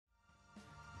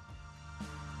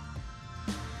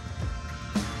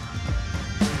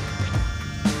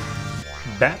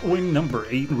Batwing number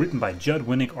 8, written by Judd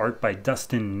Winnick, art by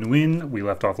Dustin Nguyen. We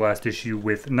left off last issue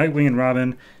with Nightwing and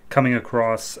Robin coming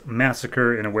across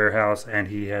Massacre in a warehouse, and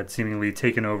he had seemingly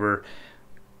taken over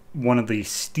one of the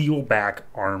Steelback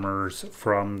armors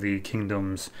from the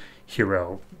Kingdom's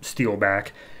hero, Steelback.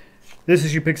 This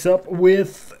issue picks up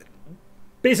with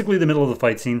basically the middle of the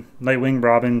fight scene. Nightwing,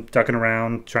 Robin ducking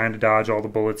around, trying to dodge all the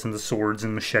bullets and the swords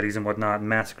and machetes and whatnot. And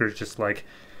Massacre's just like,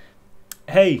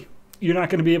 hey, you're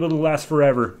not going to be able to last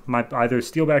forever. Either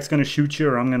Steelback's going to shoot you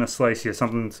or I'm going to slice you. I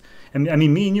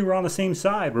mean, me and you were on the same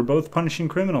side. We're both punishing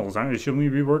criminals. Shouldn't we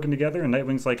be working together? And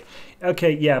Nightwing's like,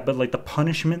 okay, yeah, but like the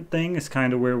punishment thing is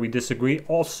kind of where we disagree.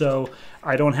 Also,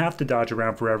 I don't have to dodge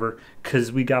around forever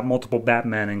because we got multiple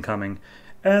Batmen incoming.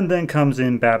 And then comes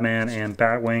in Batman and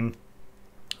Batwing.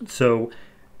 So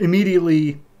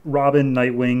immediately, Robin,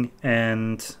 Nightwing,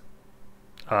 and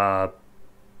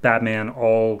Batman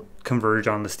all converge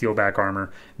on the Steelback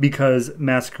armor because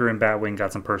Massacre and Batwing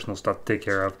got some personal stuff to take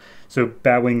care of. So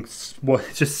Batwing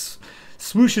just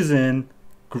swooshes in,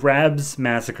 grabs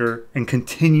Massacre, and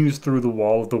continues through the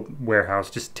wall of the warehouse,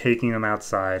 just taking them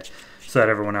outside so that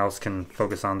everyone else can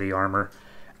focus on the armor.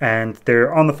 And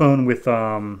they're on the phone with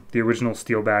the original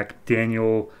Steelback,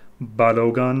 Daniel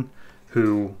Balogun,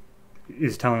 who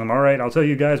is telling them, all right, I'll tell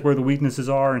you guys where the weaknesses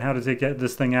are and how to take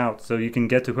this thing out so you can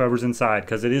get to whoever's inside,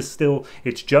 because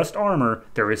it's just armor.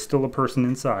 There is still a person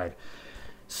inside.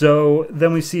 So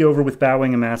then we see over with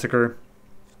Batwing and Massacre,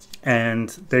 and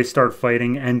they start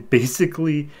fighting, and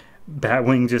basically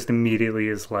Batwing just immediately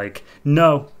is like,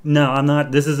 no, I'm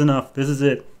not, this is enough, this is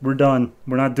it, we're done,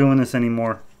 we're not doing this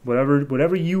anymore.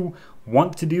 Whatever you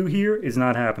want to do here is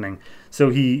not happening. So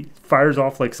he fires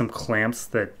off like some clamps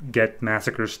that get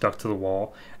Massacre stuck to the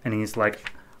wall, and he's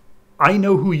like, I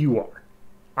know who you are.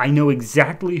 I know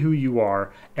exactly who you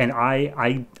are, and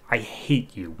I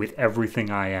hate you with everything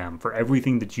I am, for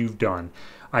everything that you've done.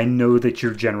 I know that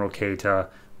you're General Keita,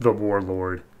 the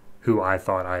warlord, who I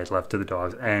thought I had left to the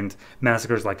dogs. And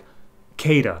Massacre's like,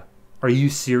 Keita, are you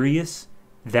serious?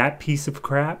 That piece of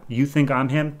crap? You think I'm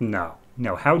him?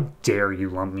 No, how dare you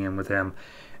lump me in with him?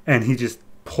 And he just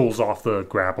pulls off the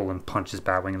grapple and punches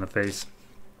Batwing in the face.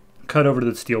 Cut over to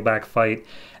the Steelback fight,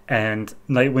 and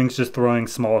Nightwing's just throwing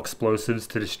small explosives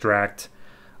to distract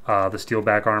the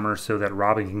Steelback armor so that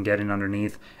Robin can get in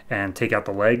underneath and take out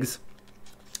the legs.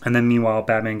 And then meanwhile,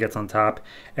 Batman gets on top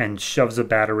and shoves a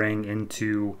batarang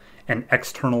into an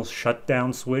external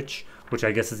shutdown switch, which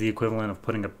I guess is the equivalent of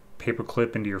putting a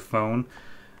paperclip into your phone.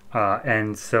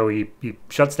 And so he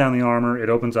shuts down the armor, it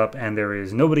opens up, and there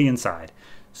is nobody inside.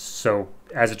 So,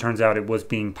 as it turns out, it was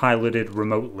being piloted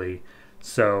remotely.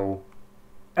 So,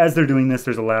 as they're doing this,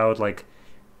 there's a loud, like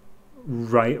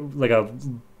a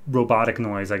robotic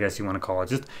noise, I guess you want to call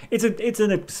it. It's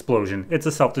an explosion. It's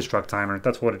a self-destruct timer.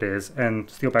 That's what it is. And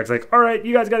Steelback's like, all right,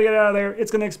 you guys got to get out of there.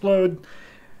 It's going to explode.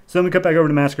 So then we cut back over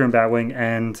to Massacre and Batwing,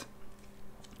 and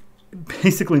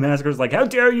basically Massacre's like, how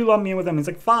dare you lump me in with him? He's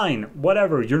like, fine,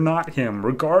 whatever, you're not him.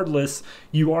 Regardless,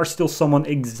 you are still someone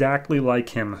exactly like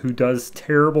him who does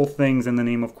terrible things in the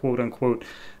name of quote-unquote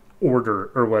order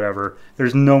or whatever.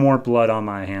 There's no more blood on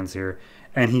my hands here.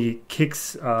 And he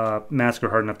kicks Massacre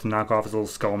hard enough to knock off his little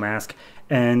skull mask,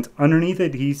 and underneath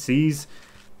it he sees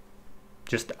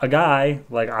just a guy.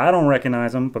 Like, I don't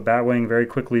recognize him, but Batwing very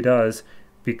quickly does,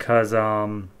 because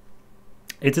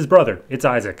it's his brother. It's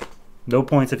Isaac. No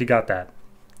points if you got that.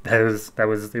 It was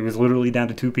literally down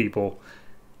to 2 people,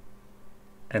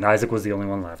 and Isaac was the only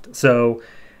one left. So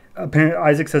apparently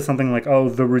Isaac says something like, oh,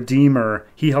 the Redeemer,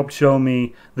 he helped show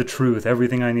me the truth,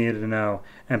 everything I needed to know.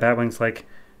 And Batwing's like,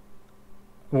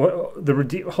 what?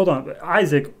 Hold on,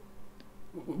 Isaac,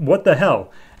 what the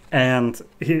hell? And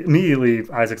immediately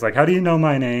Isaac's like, how do you know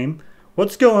my name?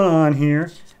 What's going on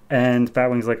here? And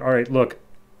Batwing's like, all right, look,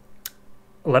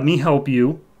 let me help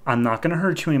you. I'm not going to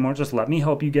hurt you anymore. Just let me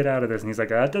help you get out of this. And he's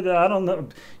like, I don't know.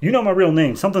 You know my real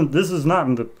name. This is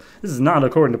not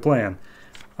according to plan.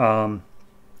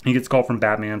 He gets a call from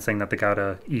Batman saying that they got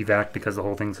to evac because the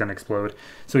whole thing's going to explode.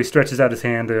 So he stretches out his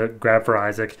hand to grab for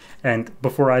Isaac. And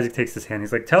before Isaac takes his hand,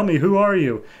 he's like, tell me, who are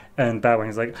you? And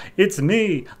Batwing's like, it's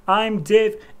me. I'm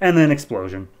Dave. And then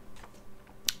explosion.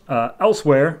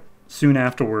 Elsewhere, soon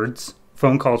afterwards,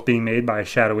 phone calls being made by a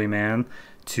shadowy man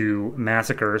to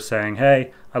Massacre saying,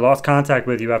 hey, I lost contact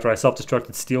with you after I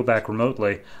self-destructed Steelback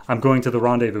remotely. I'm going to the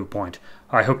rendezvous point.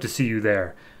 I hope to see you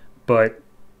there. But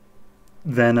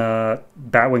then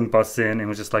Batwing busts in and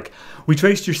was just like, we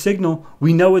traced your signal.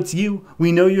 We know it's you.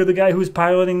 We know you're the guy who's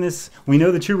piloting this. We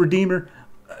know that you're Redeemer.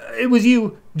 It was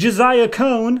you, Josiah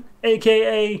Cone,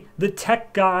 a.k.a. the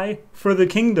tech guy for the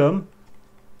Kingdom.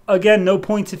 Again, no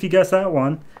points if you guess that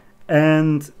one.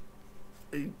 And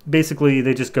basically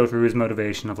they just go through his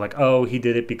motivation of like, oh, he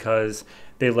did it because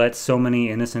they let so many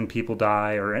innocent people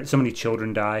die, or so many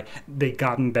children die. They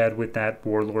got in bed with that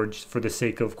warlord for the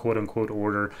sake of quote unquote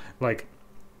order. Like,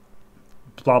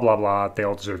 blah, blah, blah. They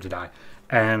all deserve to die.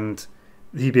 And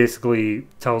he basically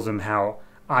tells him how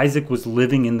Isaac was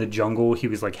living in the jungle. He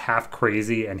was like half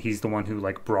crazy, and he's the one who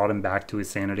like brought him back to his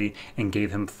sanity and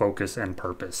gave him focus and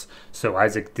purpose. So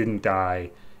Isaac didn't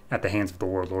die at the hands of the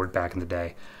warlord back in the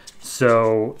day.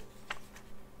 So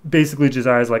basically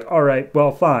Josiah's like, all right,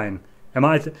 well, fine.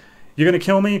 You're going to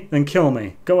kill me? Then kill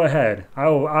me. Go ahead. I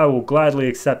will gladly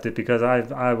accept it because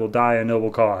I will die a noble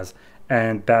cause.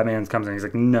 And Batman comes in. He's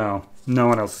like, no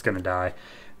one else is going to die.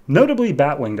 Notably,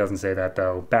 Batwing doesn't say that,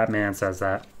 though. Batman says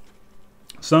that.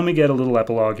 So let me get a little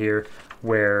epilogue here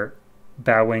where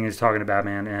Batwing is talking to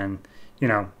Batman, and, you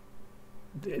know,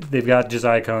 they've got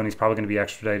Josiah Cohen. He's probably going to be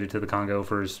extradited to the Congo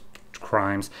for his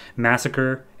crimes.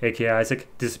 Massacre, a.k.a. Isaac,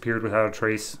 disappeared without a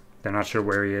trace. They're not sure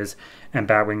where he is. And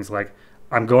Batwing's like,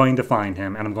 I'm going to find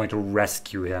him, and I'm going to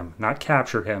rescue him. Not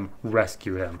capture him,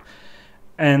 rescue him.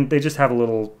 And they just have a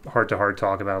little heart-to-heart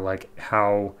talk about, like,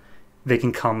 how they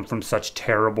can come from such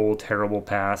terrible, terrible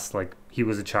past. Like, he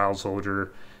was a child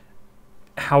soldier.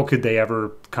 How could they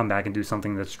ever come back and do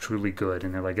something that's truly good?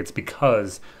 And they're like, it's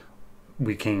because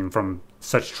we came from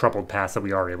such troubled past that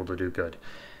we are able to do good.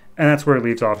 And that's where it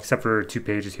leaves off, except for 2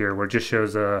 pages here, where it just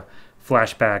shows a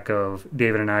flashback of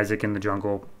David and Isaac in the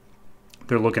jungle.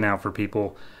 They're looking out for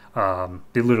people.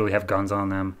 They literally have guns on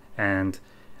them. And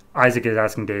Isaac is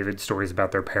asking David stories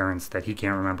about their parents that he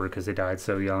can't remember because they died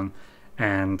so young.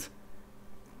 And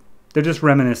they're just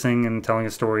reminiscing and telling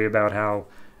a story about how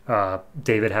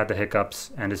David had the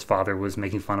hiccups and his father was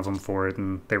making fun of him for it,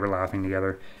 and they were laughing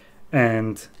together.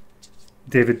 And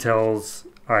David tells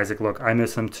Isaac, look, I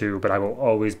miss him too, but I will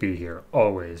always be here.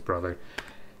 Always, brother.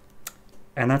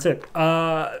 And that's it.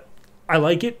 I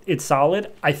like it. It's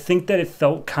solid. I think that it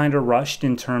felt kind of rushed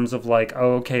in terms of like,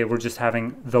 oh, okay, we're just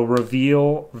having the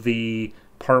reveal, the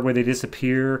part where they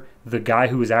disappear, the guy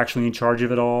who was actually in charge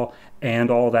of it all,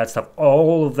 and all that stuff.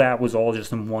 All of that was all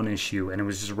just in one issue, and it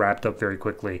was just wrapped up very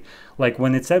quickly. Like,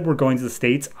 when it said we're going to the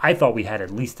States, I thought we had at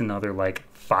least another, like,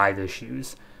 5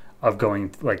 issues of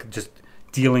going, like, just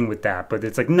dealing with that. But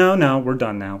it's like, no, we're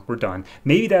done now. We're done.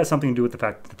 Maybe that has something to do with the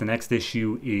fact that the next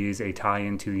issue is a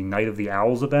tie-in to the Night of the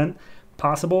Owls event.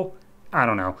 Possible? I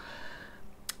don't know.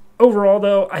 Overall,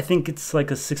 though, I think it's like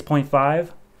a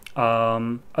 6.5.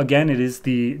 Again, it is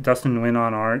the Dustin Nguyen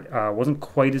on art. Wasn't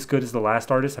quite as good as the last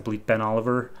artist, I believe Ben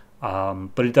Oliver.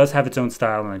 But it does have its own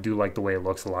style, and I do like the way it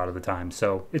looks a lot of the time.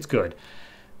 So it's good.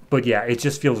 But yeah, it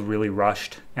just feels really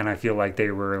rushed, and I feel like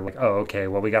they were like, oh, okay,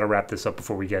 well, we got to wrap this up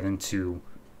before we get into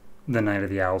the Night of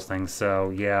the Owls thing. So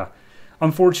yeah,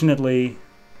 unfortunately,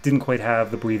 didn't quite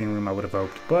have the breathing room I would have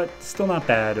hoped, but still not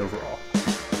bad overall.